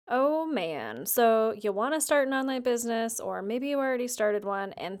man. So you want to start an online business, or maybe you already started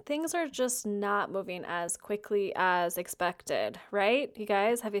one and things are just not moving as quickly as expected, right? You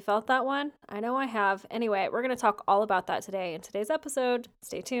guys, have you felt that one? I know I have. Anyway, we're going to talk all about that today in today's episode.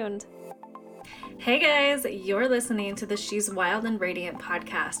 Stay tuned. Hey guys, you're listening to the She's Wild and Radiant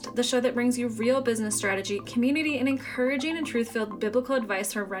podcast, the show that brings you real business strategy, community, and encouraging and truth-filled biblical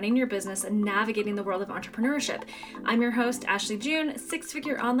advice for running your business and navigating the world of entrepreneurship. I'm your host, Ashley June,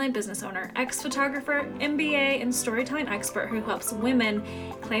 six-figure online business owner, ex-photographer, MBA, and storytelling expert who helps women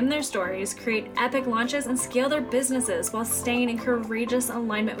claim their stories, create epic launches, and scale their businesses while staying in courageous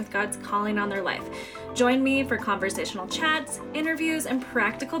alignment with God's calling on their life. Join me for conversational chats, interviews, and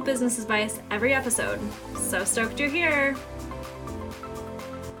practical business advice every episode. So stoked you're here!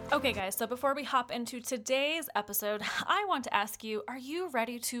 Okay guys, so before we hop into today's episode, I want to ask you, are you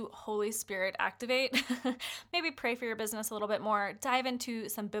ready to Holy Spirit activate? Maybe pray for your business a little bit more, dive into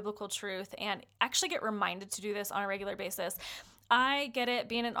some biblical truth, and actually get reminded to do this on a regular basis. I get it.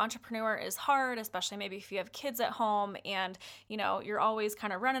 Being an entrepreneur is hard, especially maybe if you have kids at home and, you're always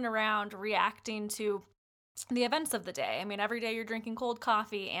kind of running around reacting to the events of the day. I mean, every day you're drinking cold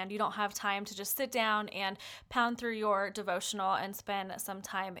coffee and you don't have time to just sit down and pound through your devotional and spend some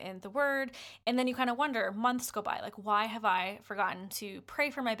time in the Word. And then you kind of wonder, months go by, like, why have I forgotten to pray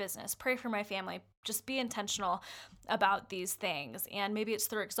for my business, pray for my family, just be intentional about these things? And maybe it's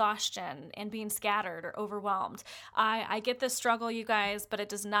through exhaustion and being scattered or overwhelmed. I get this struggle, you guys, but it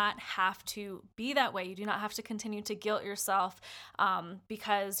does not have to be that way. You do not have to continue to guilt yourself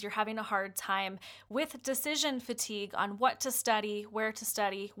because you're having a hard time with decision fatigue on what to study, where to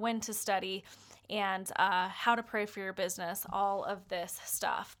study, when to study, and how to pray for your business, all of this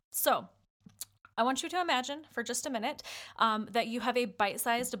stuff. So I want you to imagine for just a minute that you have a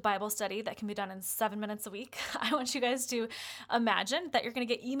bite-sized Bible study that can be done in 7 minutes a week. I want you guys to imagine that you're going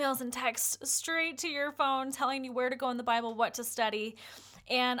to get emails and texts straight to your phone telling you where to go in the Bible, what to study.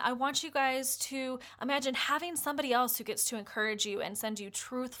 And I want you guys to imagine having somebody else who gets to encourage you and send you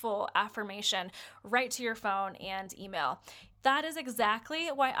truthful affirmation right to your phone and email. That is exactly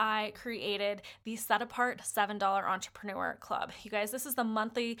why I created the Set Apart $7 Entrepreneur Club. You guys, this is the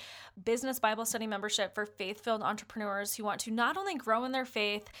monthly business Bible study membership for faith-filled entrepreneurs who want to not only grow in their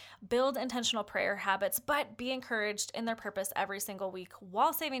faith, build intentional prayer habits, but be encouraged in their purpose every single week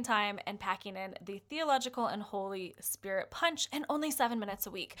while saving time and packing in the theological and Holy Spirit punch in only 7 minutes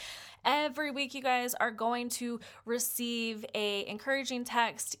a week. Every week, you guys are going to receive a encouraging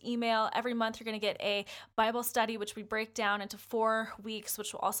text, email. Every month, you're going to get a Bible study, which we break down into 4 weeks,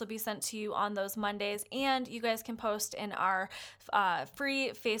 which will also be sent to you on those Mondays. And you guys can post in our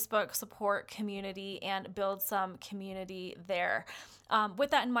free Facebook support community and build some community there.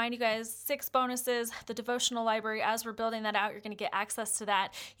 With that in mind, you guys, 6 bonuses, the devotional library. As we're building that out, you're going to get access to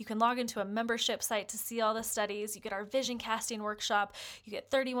that. You can log into a membership site to see all the studies. You get our vision casting workshop. You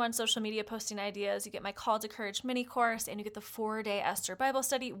get 31 social media posting ideas. You get my Call to Courage mini course, and you get the 4-day Esther Bible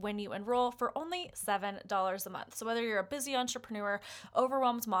study when you enroll for only $7 a month. So whether you're a busy entrepreneur,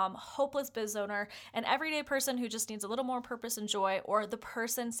 overwhelmed mom, hopeless biz owner, an everyday person who just needs a little more purpose and joy, or the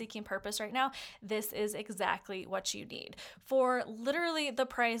person seeking purpose right now, this is exactly what you need. For literally the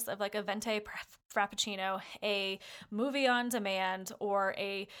price of like a venti frappuccino, a movie on demand, or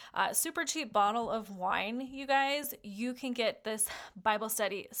a super cheap bottle of wine, you guys, you can get this Bible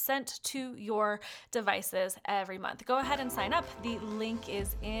study sent to your devices every month. Go ahead and sign up. The link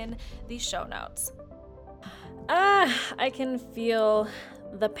is in the show notes. I can feel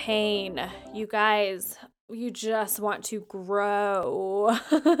the pain, you guys. You just want to grow.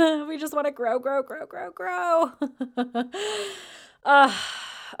 We just want to grow.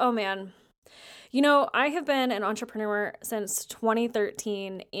 Oh man. I have been an entrepreneur since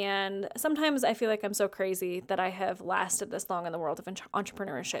 2013, and sometimes I feel like I'm so crazy that I have lasted this long in the world of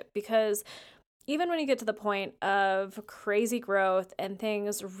entrepreneurship, because even when you get to the point of crazy growth and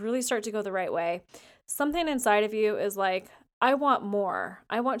things really start to go the right way, something inside of you is like, I want more.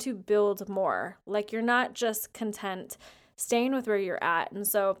 I want to build more. Like, you're not just content staying with where you're at. And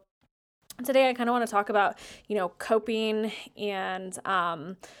so today I kind of want to talk about, coping and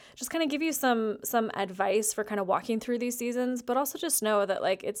just kind of give you some advice for kind of walking through these seasons, but also just know that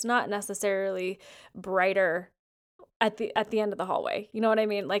like it's not necessarily brighter at the end of the hallway. You know what I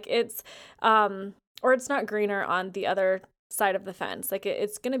mean? Like it's or it's not greener on the other side of the fence. Like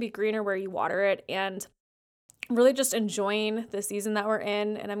it's going to be greener where you water it, and really just enjoying the season that we're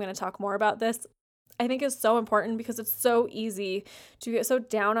in. And I'm going to talk more about this, I think, is so important, because it's so easy to get so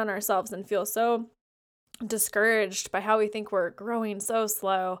down on ourselves and feel so discouraged by how we think we're growing so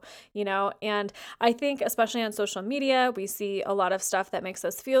slow, and I think especially on social media, we see a lot of stuff that makes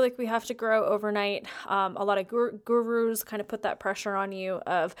us feel like we have to grow overnight. A lot of gurus kind of put that pressure on you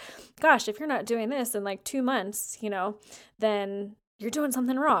of, gosh, if you're not doing this in like 2 months, then you're doing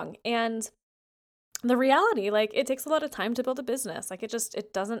something wrong. And the reality, like, it takes a lot of time to build a business. Like,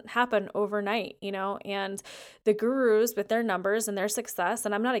 it doesn't happen overnight, and the gurus with their numbers and their success,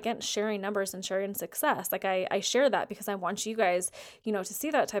 and I'm not against sharing numbers and sharing success. Like, I share that because I want you guys, to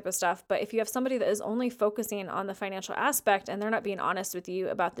see that type of stuff. But if you have somebody that is only focusing on the financial aspect and they're not being honest with you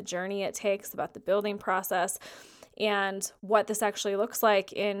about the journey it takes, about the building process, and what this actually looks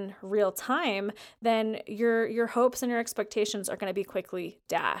like in real time, then your hopes and your expectations are going to be quickly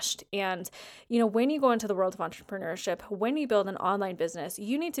dashed. And, when you go into the world of entrepreneurship, when you build an online business,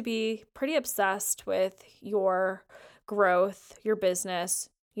 you need to be pretty obsessed with your growth, your business,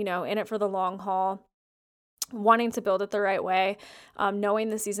 in it for the long haul, wanting to build it the right way, knowing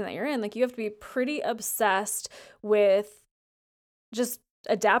the season that you're in. Like, you have to be pretty obsessed with just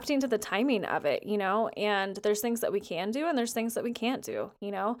adapting to the timing of it, and there's things that we can do and there's things that we can't do.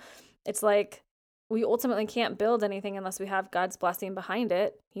 It's like we ultimately can't build anything unless we have God's blessing behind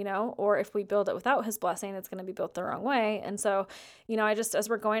it, or if we build it without his blessing, it's going to be built the wrong way. And so, as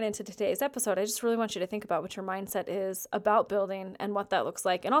we're going into today's episode, I just really want you to think about what your mindset is about building and what that looks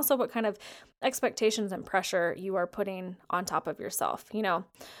like, and also what kind of expectations and pressure you are putting on top of yourself,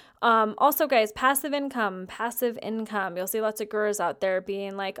 Also, guys, passive income. You'll see lots of gurus out there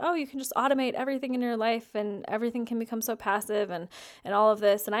being like, oh, you can just automate everything in your life and everything can become so passive and all of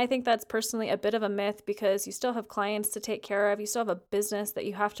this. And I think that's personally a bit of a myth, because you still have clients to take care of. You still have a business that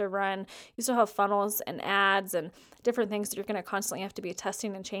you have to run. You still have funnels and ads and different things that you're going to constantly have to be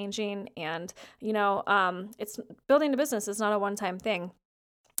testing and changing. And, it's building a business is not a one-time thing.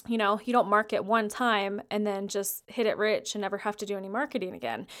 You don't market one time and then just hit it rich and never have to do any marketing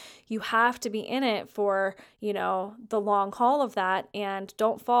again. You have to be in it for, the long haul of that, and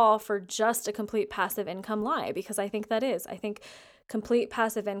don't fall for just a complete passive income lie, because I think complete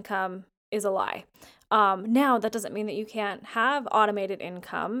passive income is a lie. Now, that doesn't mean that you can't have automated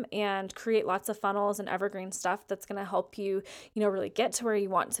income and create lots of funnels and evergreen stuff that's going to help you, really get to where you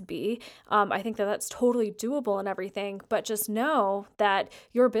want to be. I think that that's totally doable and everything, but just know that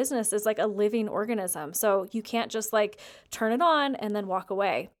your business is like a living organism. So you can't just like turn it on and then walk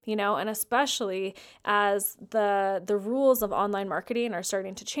away, and especially as the rules of online marketing are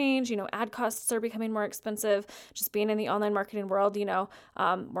starting to change, ad costs are becoming more expensive. Just being in the online marketing world,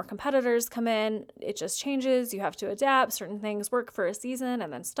 more competitors come in. It just changes. You have to adapt. Certain things work for a season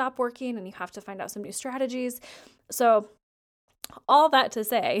and then stop working, and you have to find out some new strategies. So all that to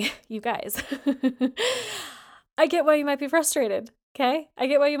say, you guys, I get why you might be frustrated. Okay. I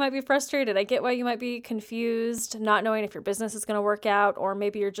get why you might be frustrated. I get why you might be confused, not knowing if your business is going to work out, or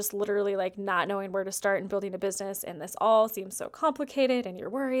maybe you're just literally like not knowing where to start in building a business. And this all seems so complicated, and you're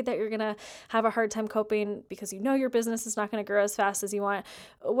worried that you're going to have a hard time coping because your business is not going to grow as fast as you want.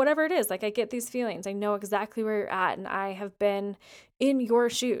 Whatever it is, like, I get these feelings. I know exactly where you're at, and I have been in your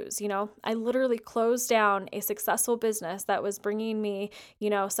shoes. I literally closed down a successful business that was bringing me,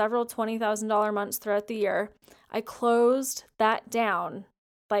 several $20,000 months throughout the year. I closed that down,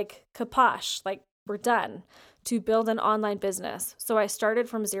 like kaposh, like we're done, to build an online business. So I started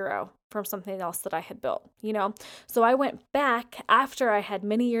from zero, from something else that I had built, So I went back after I had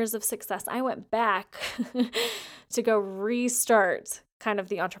many years of success. I went back to go restart kind of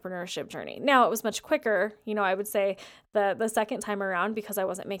the entrepreneurship journey. Now, it was much quicker, I would say the second time around, because I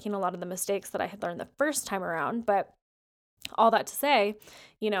wasn't making a lot of the mistakes that I had learned the first time around. But all that to say,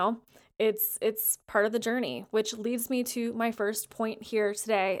 it's part of the journey, which leads me to my first point here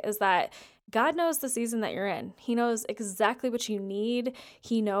today, is that God knows the season that you're in. He knows exactly what you need.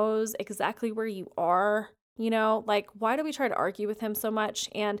 He knows exactly where you are. Like, why do we try to argue with him so much?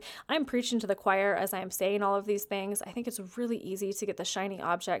 And I'm preaching to the choir as I'm saying all of these things. I think it's really easy to get the shiny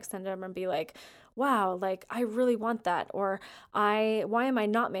object syndrome and be like, wow, like, I really want that. Or why am I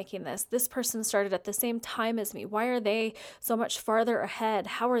not making this? This person started at the same time as me. Why are they so much farther ahead?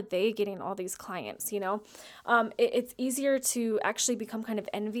 How are they getting all these clients? It's easier to actually become kind of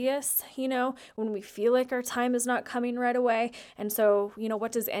envious, when we feel like our time is not coming right away. And so,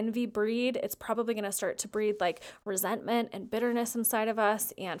 what does envy breed? It's probably going to start to breed like resentment and bitterness inside of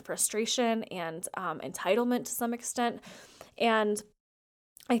us, and frustration and entitlement to some extent. And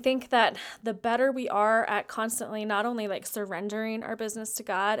I think that the better we are at constantly not only like surrendering our business to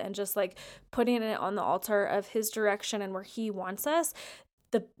God and just like putting it on the altar of his direction and where he wants us,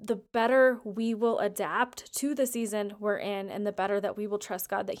 the better we will adapt to the season we're in, and the better that we will trust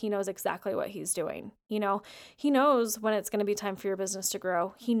God that he knows exactly what he's doing. He knows when it's going to be time for your business to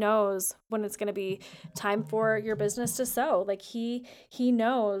grow. He knows when it's going to be time for your business to sow. Like he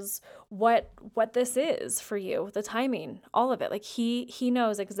knows what this is for you, the timing, all of it. Like he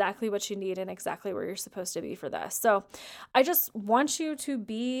knows exactly what you need and exactly where you're supposed to be for this. So I just want you to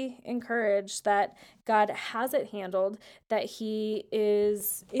be encouraged that God has it handled, that he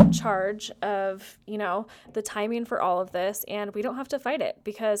is in charge of, the timing for all of this, and we don't have to fight it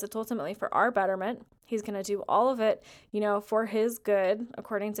because it's ultimately for our betterment. He's going to do all of it, for his good,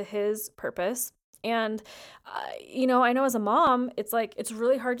 according to his purpose. And, I know as a mom, it's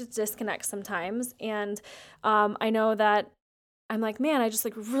really hard to disconnect sometimes. And I know that I'm like, man, I just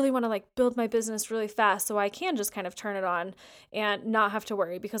really want to build my business really fast so I can just kind of turn it on and not have to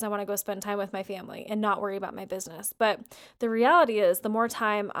worry because I want to go spend time with my family and not worry about my business. But the reality is the more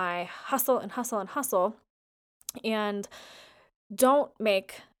time I hustle and hustle and hustle and don't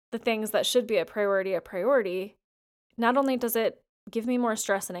make the things that should be a priority, not only does it give me more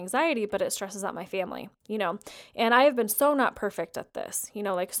stress and anxiety, but it stresses out my family, and I have been so not perfect at this,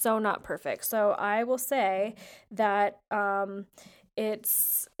 so not perfect. So I will say that,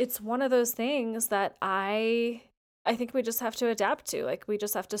 it's one of those things that I think we just have to adapt to. We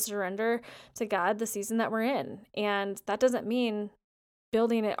just have to surrender to God the season that we're in. And that doesn't mean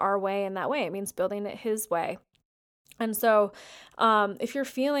building it our way in that way. It means building it his way. And so, if you're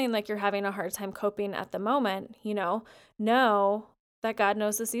feeling like you're having a hard time coping at the moment, know that God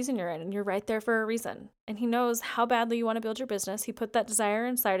knows the season you're in and you're right there for a reason. And he knows how badly you want to build your business. He put that desire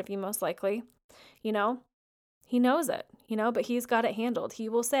inside of you, most likely, he knows it, but he's got it handled. He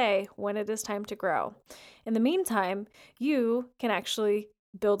will say when it is time to grow. In the meantime, you can actually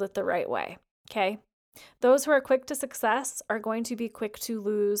build it the right way. Okay. Those who are quick to success are going to be quick to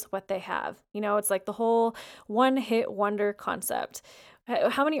lose what they have. It's like the whole one-hit wonder concept.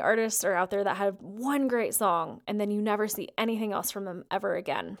 How many artists are out there that have one great song and then you never see anything else from them ever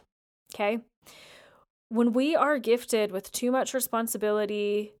again? Okay? When we are gifted with too much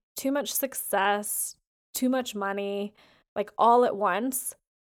responsibility, too much success, too much money, all at once,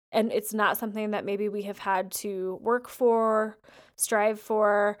 and it's not something that maybe we have had to work for, strive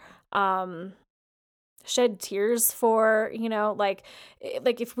for, shed tears for,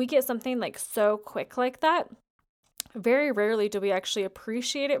 if we get something so quick like that, very rarely do we actually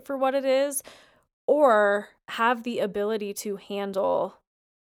appreciate it for what it is or have the ability to handle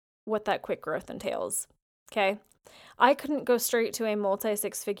what that quick growth entails. Okay. I couldn't go straight to a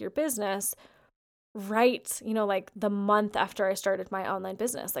multi-six-figure business right, the month after I started my online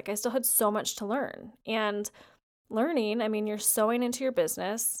business. I still had so much to learn. And learning, you're sewing into your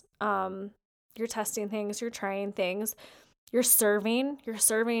business. You're testing things, you're trying things, you're serving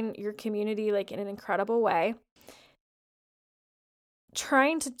your community in an incredible way.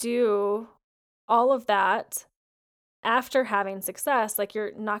 Trying to do all of that after having success,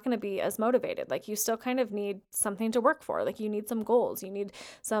 you're not going to be as motivated. You still kind of need something to work for. You need some goals, you need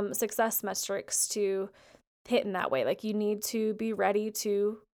some success metrics to hit in that way. You need to be ready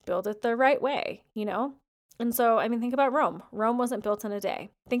to build it the right way, And so, think about Rome. Rome wasn't built in a day.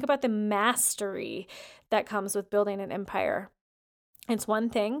 Think about the mastery that comes with building an empire. It's one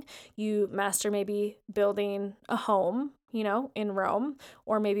thing you master maybe building a home, in Rome,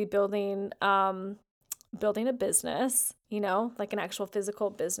 or maybe building a business, an actual physical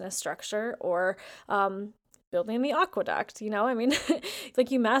business structure, or building the aqueduct,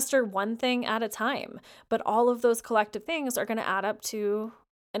 you master one thing at a time, but all of those collective things are going to add up to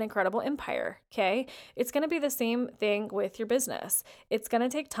an incredible empire. Okay. It's going to be the same thing with your business. It's going to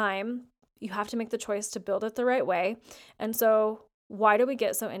take time. You have to make the choice to build it the right way. And so why do we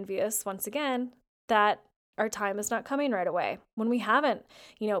get so envious once again that our time is not coming right away when we haven't,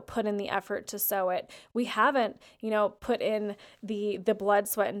 put in the effort to sow it? We haven't, put in the blood,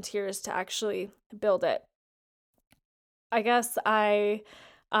 sweat, and tears to actually build it. I guess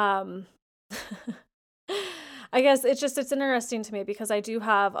it's interesting to me because I do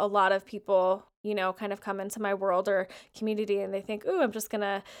have a lot of people, kind of come into my world or community and they think, ooh, I'm just going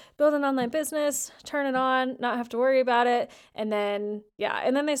to build an online business, turn it on, not have to worry about it. And then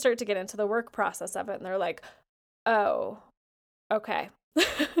they start to get into the work process of it and they're like, oh, okay.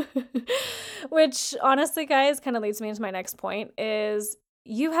 Which honestly, guys, kind of leads me into my next point is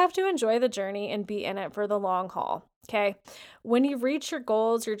you have to enjoy the journey and be in it for the long haul. Okay. When you reach your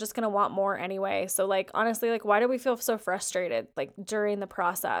goals, you're just going to want more anyway. So honestly, why do we feel so frustrated during the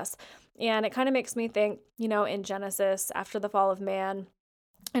process? And it kind of makes me think, in Genesis, after the fall of man,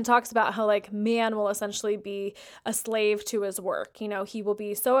 and talks about how like man will essentially be a slave to his work. He will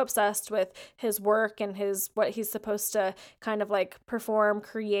be so obsessed with his work and what he's supposed to kind of like perform,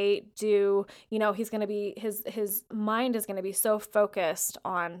 create, do. He's going to be his mind is going to be so focused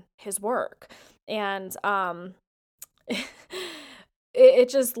on his work. And it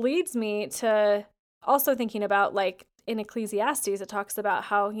just leads me to also thinking about like in Ecclesiastes, it talks about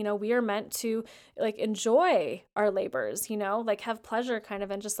how, we are meant to like enjoy our labors, like have pleasure kind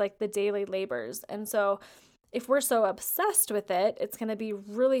of in just like the daily labors. And so if we're so obsessed with it, it's going to be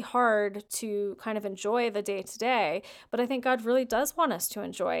really hard to kind of enjoy the day to day. But I think God really does want us to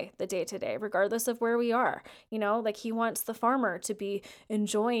enjoy the day to day, regardless of where we are. Like he wants the farmer to be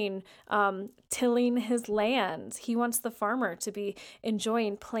enjoying tilling his land. He wants the farmer to be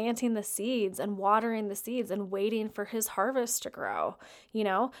enjoying planting the seeds and watering the seeds and waiting for his harvest to grow,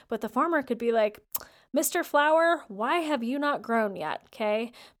 But the farmer could be like, Mr. Flower, why have you not grown yet?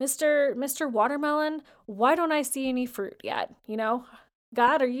 Okay. Mr. Watermelon, why don't I see any fruit yet?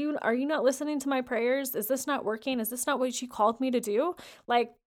 God, are you not listening to my prayers? Is this not working? Is this not what you called me to do?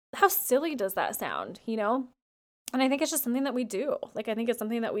 Like, how silly does that sound? And I think it's just something that we do. Like, I think it's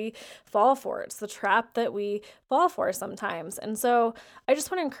something that we fall for. It's the trap that we fall for sometimes. And so I just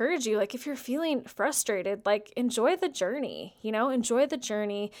want to encourage you, like, if you're feeling frustrated, like, enjoy the journey, enjoy the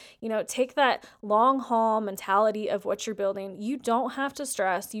journey, take that long haul mentality of what you're building. You don't have to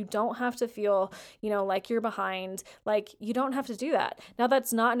stress. You don't have to feel, like you're behind. Like, you don't have to do that. Now,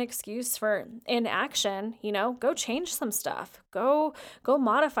 that's not an excuse for inaction, go change some stuff. Go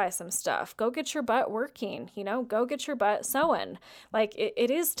modify some stuff. Go get your butt working, go get your butt sewing. Like it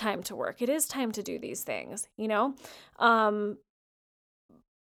is time to work. It is time to do these things,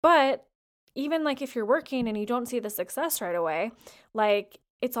 but even like if you're working and you don't see the success right away, like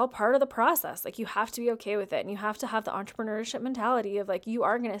it's all part of the process. Like you have to be okay with it, and you have to have the entrepreneurship mentality of like, you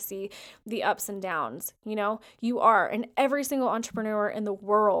are going to see the ups and downs, you are. And every single entrepreneur in the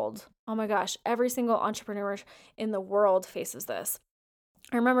world, oh my gosh, every single entrepreneur in the world faces this.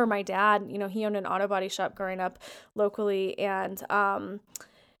 I remember my dad, he owned an auto body shop growing up locally. And I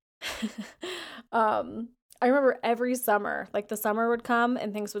remember every summer, like the summer would come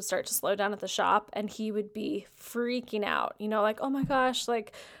and things would start to slow down at the shop, and he would be freaking out, like, oh my gosh,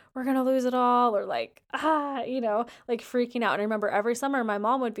 like we're going to lose it all, or like, like freaking out. And I remember every summer my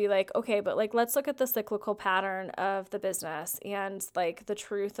mom would be like, okay, but like, let's look at the cyclical pattern of the business and like the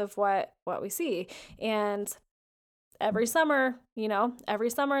truth of what we see. And every summer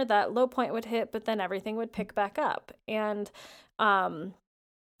that low point would hit, but then everything would pick back up. And, but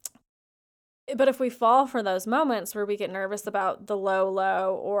if we fall for those moments where we get nervous about the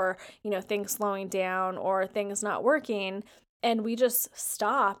low, or, things slowing down or things not working, and we just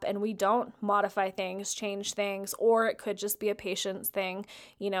stop and we don't modify things, change things, or it could just be a patience thing,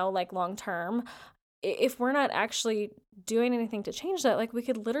 like long term, if we're not actually doing anything to change that, like we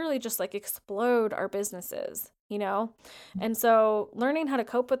could literally just like explode our businesses, And so learning how to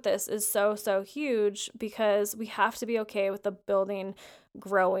cope with this is so, so huge, because we have to be okay with the building,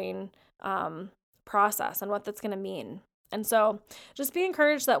 growing process and what that's going to mean. And so just be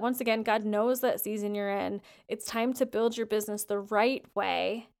encouraged that once again, God knows that season you're in. It's time to build your business the right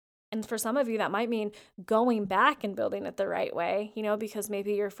way. And for some of you, that might mean going back and building it the right way, because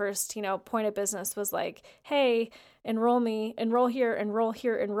maybe your first, point of business was like, hey, enroll here, enroll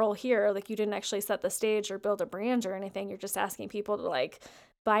here, enroll here. Like you didn't actually set the stage or build a brand or anything. You're just asking people to like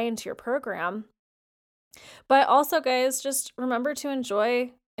buy into your program. But also, guys, just remember to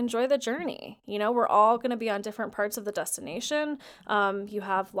enjoy the journey. We're all going to be on different parts of the destination. You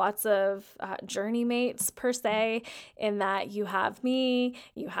have lots of journey mates per se, in that you have me,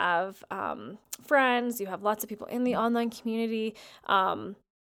 you have friends, you have lots of people in the online community.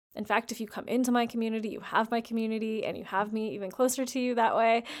 In fact, if you come into my community, you have my community, and you have me even closer to you that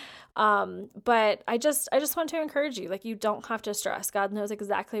way. But I just want to encourage you, like, you don't have to stress. God knows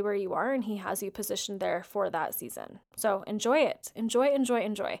exactly where you are, and he has you positioned there for that season. So enjoy it. Enjoy.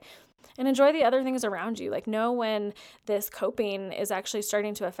 And enjoy the other things around you. Like, know when this coping is actually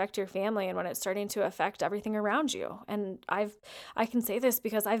starting to affect your family and when it's starting to affect everything around you. And I can say this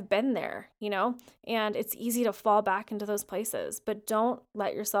because I've been there, and it's easy to fall back into those places, but don't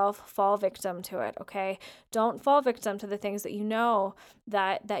let yourself fall victim to it. Okay. Don't fall victim to the things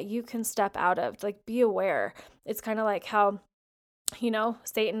that that you can step out of. Like, be aware. It's kind of like how,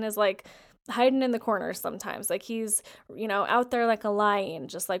 Satan is like hiding in the corner sometimes. Like he's, out there like a lion,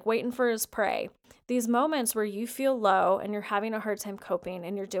 just like waiting for his prey. These moments where you feel low and you're having a hard time coping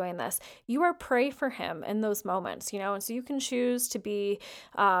and you're doing this, you are prey for him in those moments, and so you can choose to be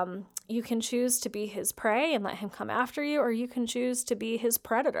his prey and let him come after you, or you can choose to be his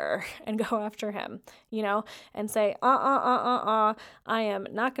predator and go after him, and say, I am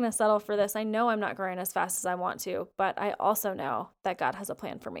not going to settle for this. I know I'm not growing as fast as I want to, but I also know that God has a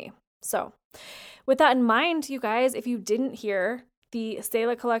plan for me. So with that in mind, you guys, if you didn't hear, the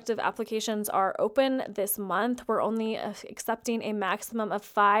Selah Collective applications are open this month. We're only accepting a maximum of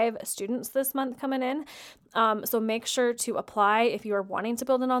 5 students this month coming in. So make sure to apply if you are wanting to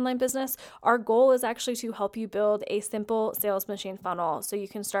build an online business. Our goal is actually to help you build a simple sales machine funnel so you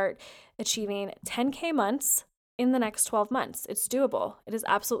can start achieving 10K months in the next 12 months. It's doable. It is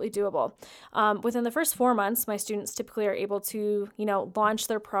absolutely doable. Within the first 4 months, my students typically are able to, launch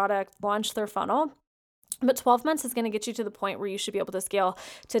their product, launch their funnel. But 12 months is going to get you to the point where you should be able to scale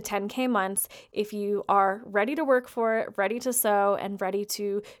to 10K months if you are ready to work for it, ready to sow, and ready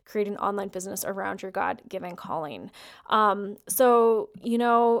to create an online business around your God-given calling. So,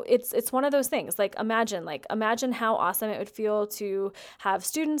 it's one of those things. Imagine how awesome it would feel to have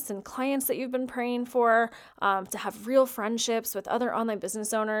students and clients that you've been praying for, to have real friendships with other online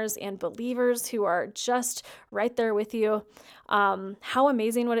business owners and believers who are just right there with you. How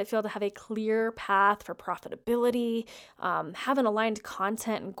amazing would it feel to have a clear path for profitability, have an aligned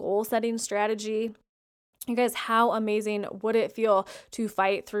content and goal setting strategy? You guys, how amazing would it feel to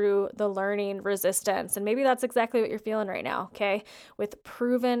fight through the learning resistance? And maybe that's exactly what you're feeling right now, okay? With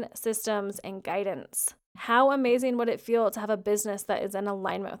proven systems and guidance. How amazing would it feel to have a business that is in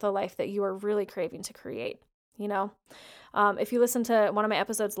alignment with the life that you are really craving to create? If you listened to one of my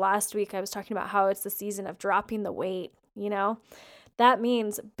episodes last week, I was talking about how it's the season of dropping the weight. That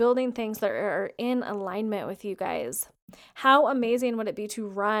means building things that are in alignment with you guys. How amazing would it be to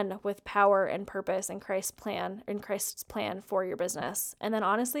run with power and purpose in Christ's plan for your business? And then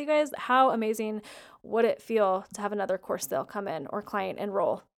honestly, you guys, how amazing would it feel to have another course sale come in or client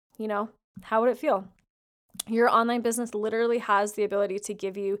enroll? How would it feel? Your online business literally has the ability to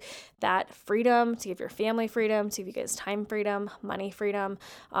give you that freedom, to give your family freedom, to give you guys time freedom, money freedom,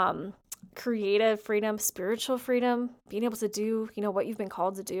 creative freedom, spiritual freedom, being able to do, what you've been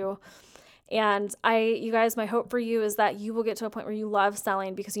called to do. And you guys, my hope for you is that you will get to a point where you love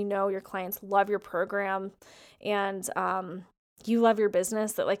selling because your clients love your program and you love your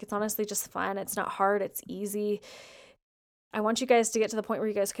business, that it's honestly just fun. It's not hard. It's easy. I want you guys to get to the point where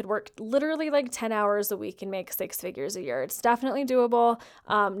you guys could work literally 10 hours a week and make 6 figures a year. It's definitely doable.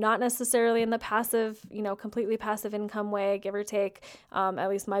 Not necessarily in the passive, completely passive income way, give or take, at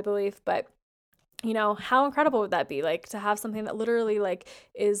least my belief, but how incredible would that be? To have something that literally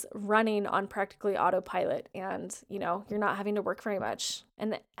is running on practically autopilot and, you're not having to work very much.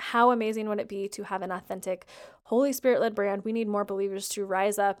 And how amazing would it be to have an authentic Holy Spirit-led brand? We need more believers to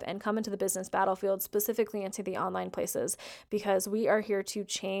rise up and come into the business battlefield, specifically into the online places, because we are here to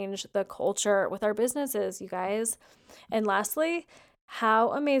change the culture with our businesses, you guys. And lastly,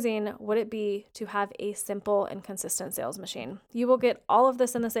 how amazing would it be to have a simple and consistent sales machine? You will get all of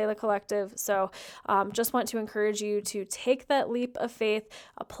this in the Selah Collective. So just want to encourage you to take that leap of faith,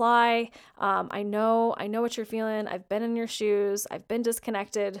 apply. I know what you're feeling. I've been in your shoes. I've been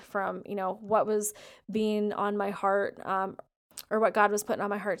disconnected from, what was being on my heart, or what God was putting on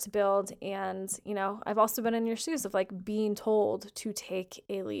my heart to build. And, I've also been in your shoes of being told to take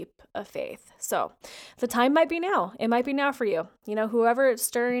a leap of faith. So the time might be now. It might be now for you. Whoever is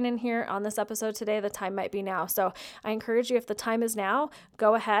stirring in here on this episode today, the time might be now. So I encourage you, if the time is now,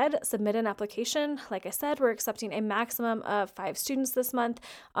 go ahead, submit an application. Like I said, we're accepting a maximum of 5 students this month.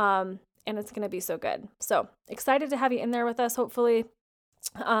 And it's going to be so good. So excited to have you in there with us, hopefully.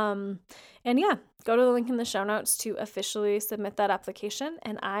 And yeah, go to the link in the show notes to officially submit that application,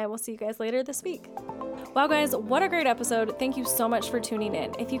 and I will see you guys later this week. Wow, guys, what a great episode. Thank you so much for tuning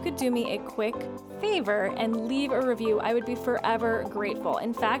in. If you could do me a quick favor and leave a review, I would be forever grateful.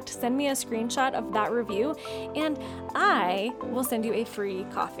 In fact, send me a screenshot of that review and I will send you a free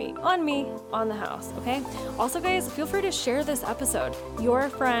coffee on me, on the house, okay? Also, guys, feel free to share this episode. Your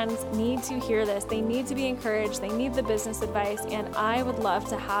friends need to hear this. They need to be encouraged. They need the business advice, and I would love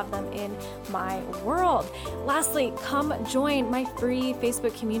to have them in my world. Lastly, come join my free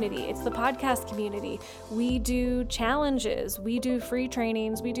Facebook community. It's the podcast community. We do challenges, we do free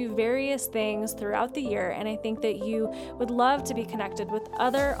trainings, we do various things throughout the year, and I think that you would love to be connected with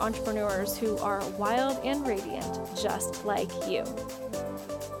other entrepreneurs who are wild and radiant, just like you.